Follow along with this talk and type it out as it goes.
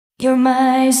You're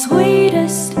my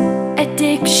sweetest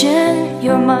addiction,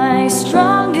 you're my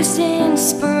strongest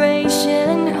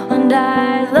inspiration, and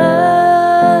I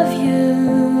love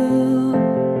you.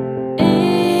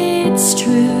 It's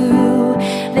true,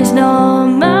 there's no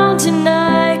mountain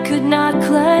I could not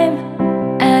climb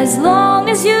as long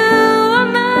as you are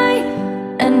mine,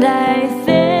 and I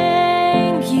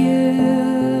thank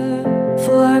you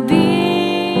for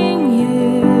being you.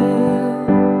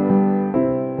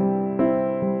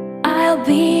 I'll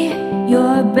be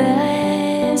your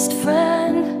best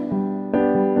friend,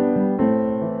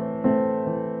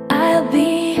 I'll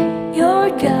be your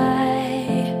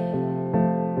guide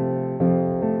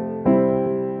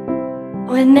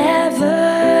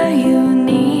whenever you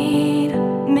need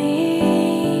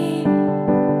me.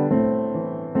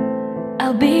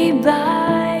 I'll be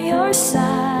by your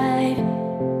side.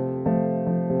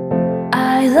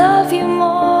 I love you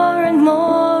more and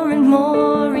more and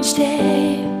more each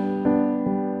day.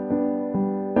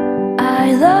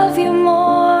 I love you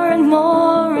more and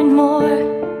more and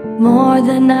more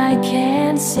than I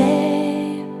can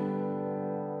say.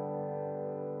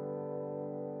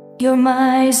 You're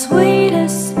my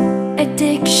sweetest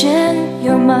addiction,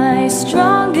 you're my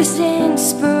strongest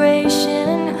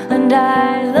inspiration, and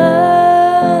I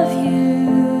love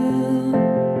you.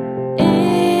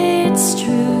 It's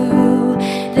true,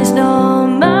 there's no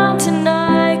mountain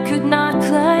I could not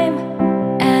climb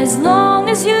as long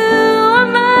as you are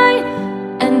mine,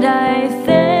 and I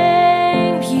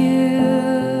thank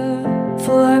you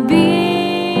for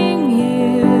being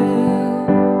you.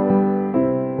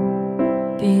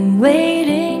 Been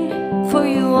waiting for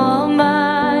you all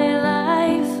my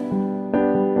life.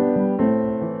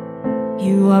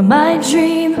 You are my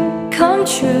dream come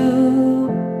true.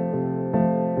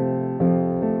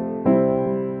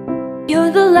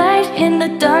 You're the light in the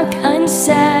dark,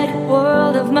 unsaid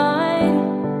world of mine.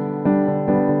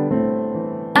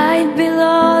 I'd be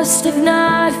lost if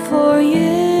not for you,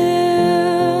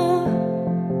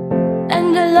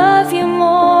 and I love you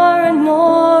more and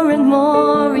more and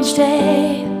more each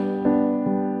day.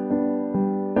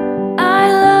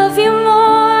 I love you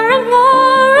more and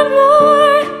more and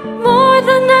more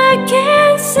than I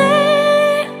can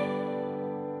say.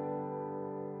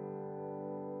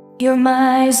 You're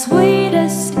my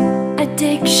sweetest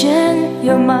addiction,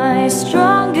 you're my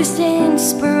strongest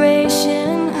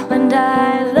inspiration, and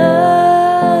I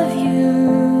love you.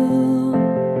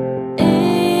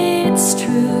 It's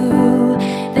true,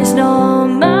 there's no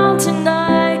mountain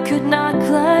I could not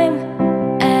climb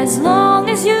as long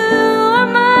as you are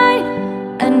mine,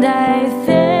 and I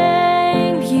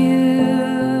thank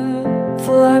you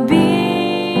for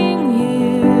being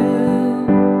you.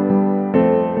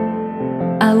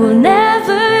 I will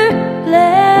never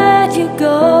let you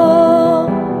go,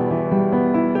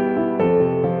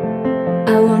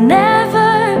 I will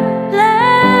never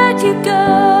let you go.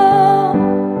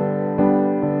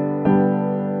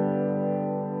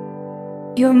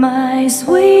 You're my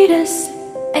sweetest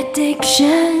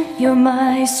addiction, you're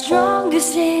my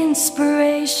strongest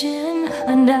inspiration,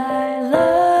 and I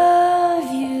love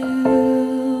you.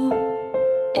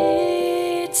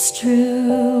 It's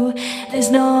true, there's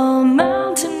no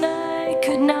mountain I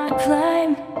could not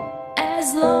climb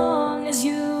as long as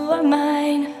you are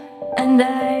mine, and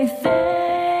I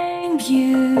thank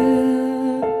you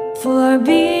for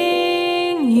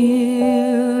being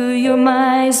you. You're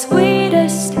my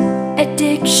sweetest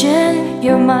addiction,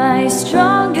 you're my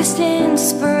strongest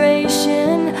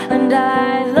inspiration, and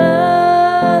I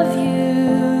love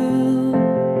you.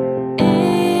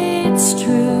 It's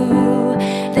true,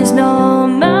 there's no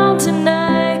mountain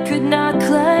I could not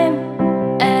climb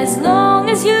as long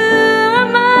as you are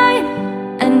mine,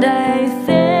 and I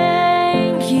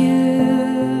thank you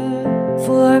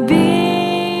for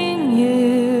being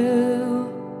you.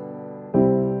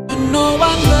 You know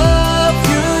I love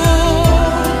you,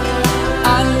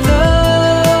 I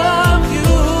love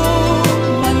you,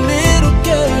 my little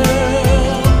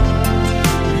girl,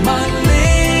 my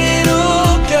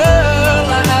little girl.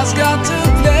 I ask God to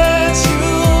bless you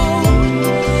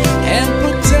and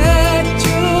protect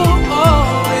you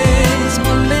always,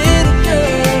 my little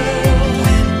girl,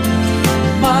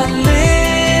 my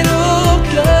little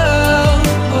girl.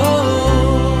 Oh,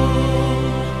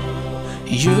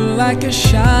 you're like a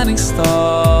shining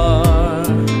star,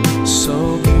 so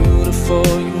beautiful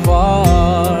you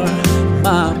are,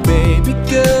 my baby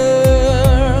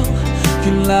girl.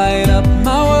 You light up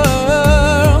my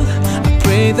world. I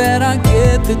pray that I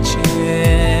get the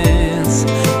chance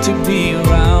to be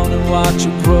around and watch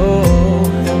you grow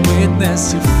and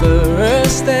witness your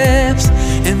first steps.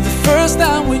 And the first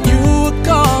time when you would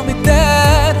call me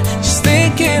dad, just think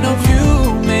thinking of